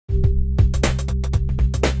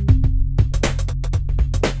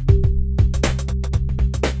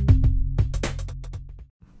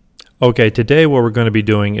Okay, today what we're going to be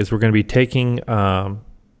doing is we're going to be taking an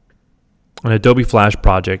Adobe Flash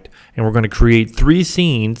project and we're going to create 3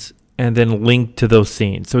 scenes and then link to those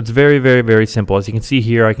scenes. So it's very, very, very simple. As you can see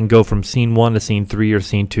here, I can go from scene 1 to scene 3 or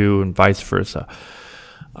scene 2 and vice versa.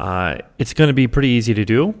 It's going to be pretty easy to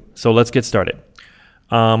do, so let's get started.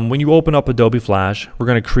 When you open up Adobe Flash, we're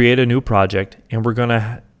going to create a new project and we're going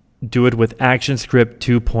to do it with ActionScript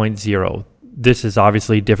 2.0. This is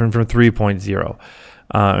obviously different from 3.0.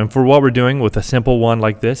 And for what we're doing with a simple one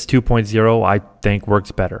like this, 2.0, I think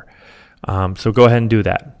works better. So go ahead and do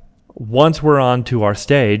that. Once we're on to our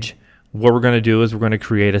stage, what we're going to do is we're going to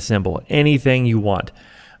create a symbol, anything you want.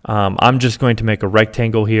 I'm just going to make a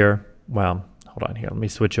rectangle here. Well, hold on here. Let me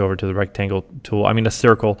switch over to the rectangle tool. I mean a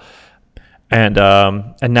circle. And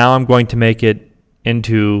now I'm going to make it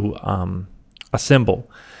into a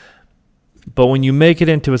symbol. But when you make it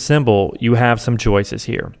into a symbol, you have some choices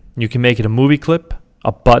here. You can make it a movie clip,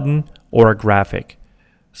 a button, or a graphic.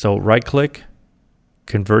 So right click,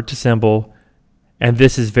 convert to symbol, and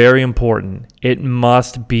this is very important. It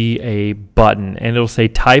must be a button, and it'll say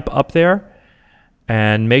type up there,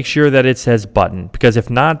 and make sure that it says button, because if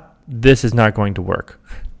not, this is not going to work.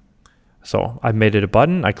 So I've made it a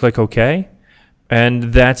button, I click OK,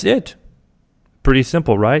 and that's it. Pretty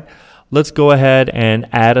simple, right? Let's go ahead and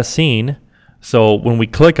add a scene. So when we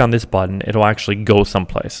click on this button, it'll actually go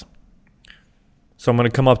someplace. So I'm going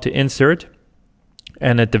to come up to Insert,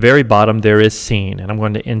 and at the very bottom there is Scene, and I'm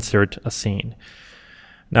going to insert a scene.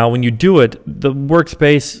 Now when you do it, the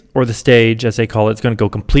workspace or the stage, as they call it, is going to go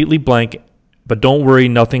completely blank, but don't worry,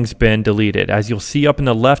 nothing's been deleted. As you'll see up in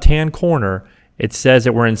the left-hand corner, it says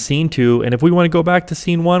that we're in Scene 2, and if we want to go back to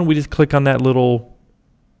Scene 1, we just click on that little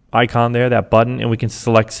icon there, that button, and we can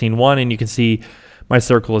select Scene 1, and you can see my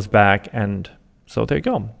circle is back, and so there you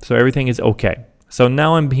go. So everything is okay. So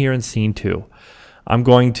now I'm here in Scene 2. I'm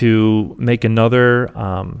going to make another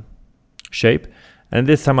shape, and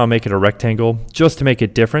this time I'll make it a rectangle just to make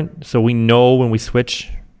it different so we know when we switch.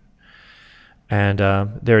 And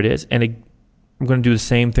there it is. And I'm going to do the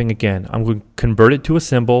same thing again. I'm going to convert it to a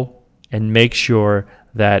symbol and make sure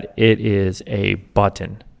that it is a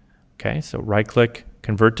button. Okay, so right click,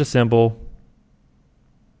 convert to symbol.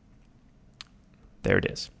 There it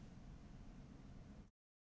is.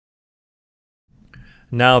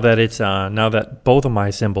 Now that both of my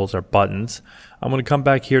symbols are buttons, I'm going to come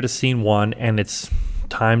back here to scene 1, and it's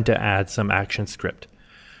time to add some ActionScript.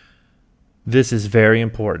 This is very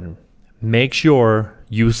important. Make sure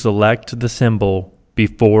you select the symbol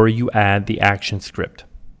before you add the ActionScript.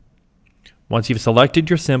 Once you've selected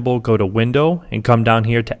your symbol, go to Window and come down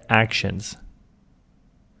here to Actions.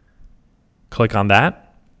 Click on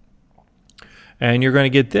that, and you're going to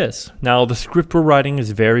get this. Now the script we're writing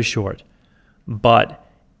is very short, but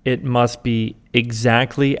it must be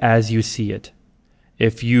exactly as you see it.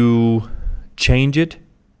 If you change it,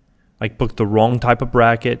 like put the wrong type of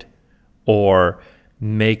bracket or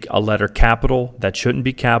make a letter capital that shouldn't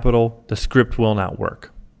be capital, the script will not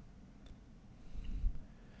work.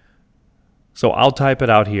 So I'll type it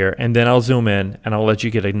out here, and then I'll zoom in and I'll let you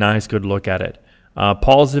get a nice good look at it.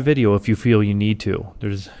 Pause the video if you feel you need to.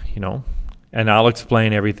 And I'll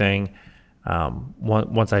explain everything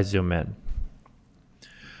once I zoom in.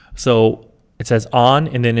 So it says on,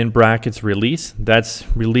 and then in brackets release. That's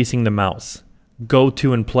releasing the mouse. Go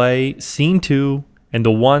to and play, scene 2, and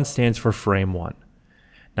the 1 stands for frame 1.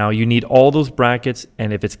 Now you need all those brackets,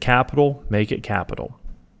 and if it's capital, make it capital.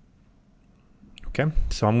 Okay,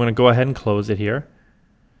 so I'm going to go ahead and close it here.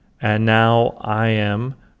 And now I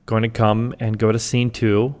am going to come and go to scene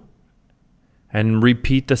 2 and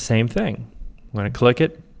repeat the same thing. I'm going to click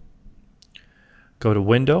it, go to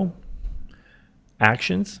Window,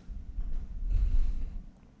 Actions,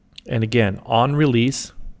 and again, on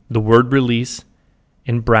release, the word release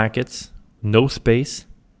in brackets, no space,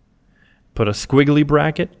 put a squiggly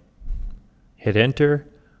bracket, hit enter,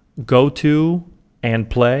 go to and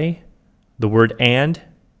play, the word and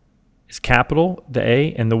is capital, the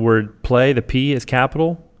A, and the word play, the P, is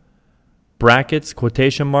capital, brackets,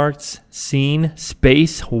 quotation marks, scene,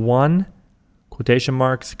 space 1, quotation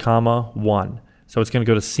marks, comma 1. So it's going to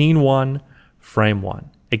go to scene 1, frame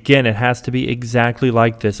 1. Again, it has to be exactly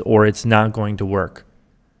like this or it's not going to work.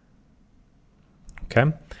 Okay,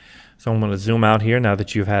 so I'm going to zoom out here now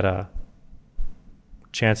that you've had a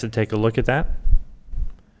chance to take a look at that.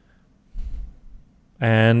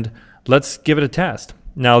 And let's give it a test.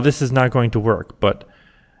 Now this is not going to work, but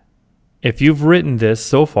if you've written this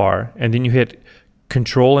so far and then you hit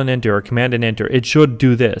Control and Enter or Command and Enter, it should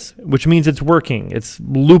do this, which means it's working. It's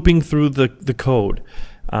looping through the code.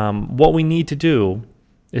 What we need to do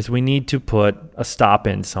is we need to put a stop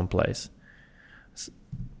in someplace.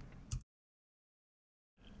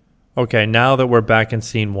 Okay, now that we're back in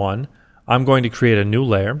scene 1, I'm going to create a new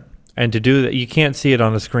layer. And to do that, you can't see it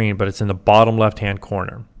on the screen, but it's in the bottom left-hand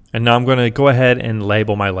corner. And now I'm going to go ahead and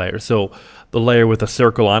label my layer. So the layer with a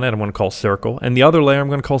circle on it, I'm going to call circle. And the other layer I'm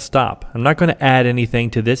going to call stop. I'm not going to add anything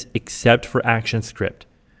to this except for ActionScript.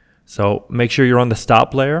 So make sure you're on the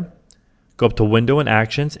stop layer. Go up to Window and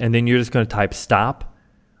Actions, and then you're just going to type stop,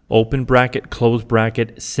 open bracket, close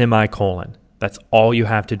bracket, semicolon. That's all you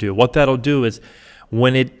have to do. What that'll do is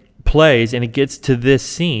when it plays and it gets to this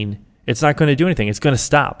scene, it's not going to do anything. It's going to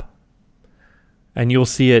stop. And you'll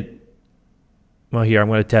see it. Well, here, I'm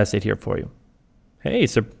going to test it here for you. Hey,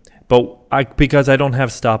 so, because I don't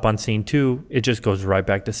have stop on scene 2, it just goes right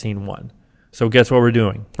back to scene 1. So guess what we're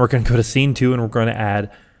doing? We're going to go to scene 2 and we're going to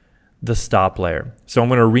add the stop layer. So I'm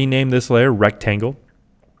going to rename this layer rectangle,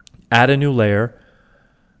 add a new layer,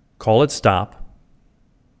 call it stop.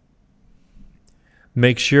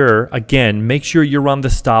 Make sure you're on the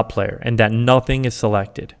stop layer and that nothing is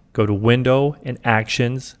selected. Go to Window and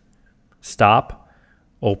Actions, stop,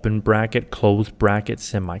 open bracket, close bracket,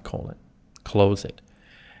 semicolon. Close it.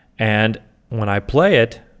 And when I play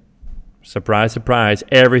it, surprise, surprise,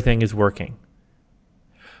 everything is working.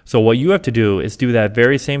 So what you have to do is do that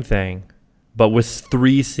very same thing, but with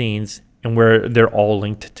 3 scenes and where they're all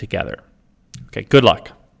linked together. Okay, good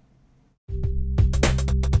luck.